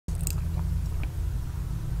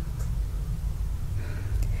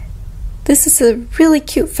This is a really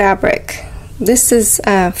cute fabric. This is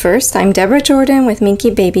first, I'm Deborah Jordan with Minky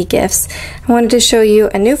Baby Gifts. I wanted to show you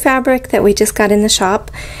a new fabric that we just got in the shop.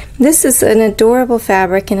 This is an adorable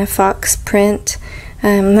fabric in a fox print.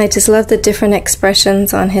 I just love the different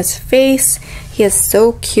expressions on his face. He is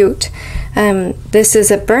so cute. This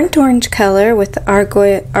is a burnt orange color with the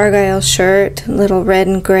argyle shirt, little red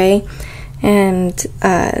and gray. And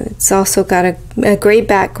it's also got a gray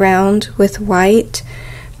background with white.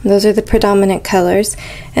 Those are the predominant colors.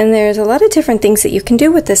 And there's a lot of different things that you can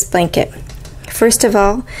do with this blanket. First of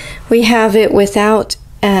all, we have it without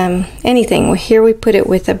anything. Here we put it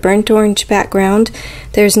with a burnt orange background.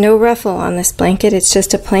 There's no ruffle on this blanket. It's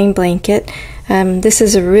just a plain blanket. This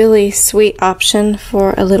is a really sweet option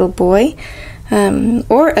for a little boy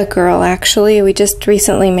or a girl, actually. We just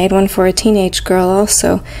recently made one for a teenage girl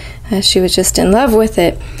also. She was just in love with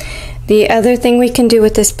it. The other thing we can do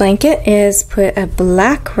with this blanket is put a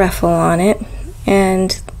black ruffle on it,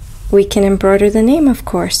 and we can embroider the name, of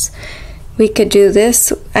course. We could do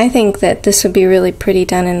this. I think that this would be really pretty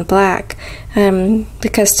done in black. The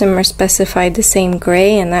customer specified the same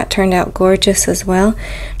gray, and that turned out gorgeous as well.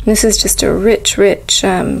 This is just a rich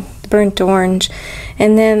burnt orange.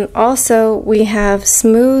 And then also we have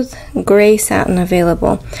smooth gray satin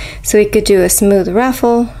available. So we could do a smooth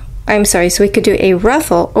ruffle. So we could do a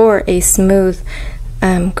ruffle or a smooth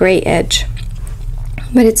gray edge.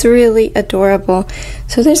 But it's really adorable.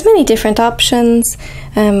 So there's many different options.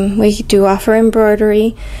 We do offer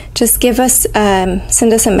embroidery. Just give us,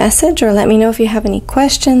 send us a message or let me know if you have any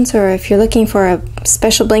questions, or if you're looking for a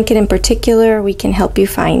special blanket in particular, we can help you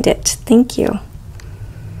find it. Thank you.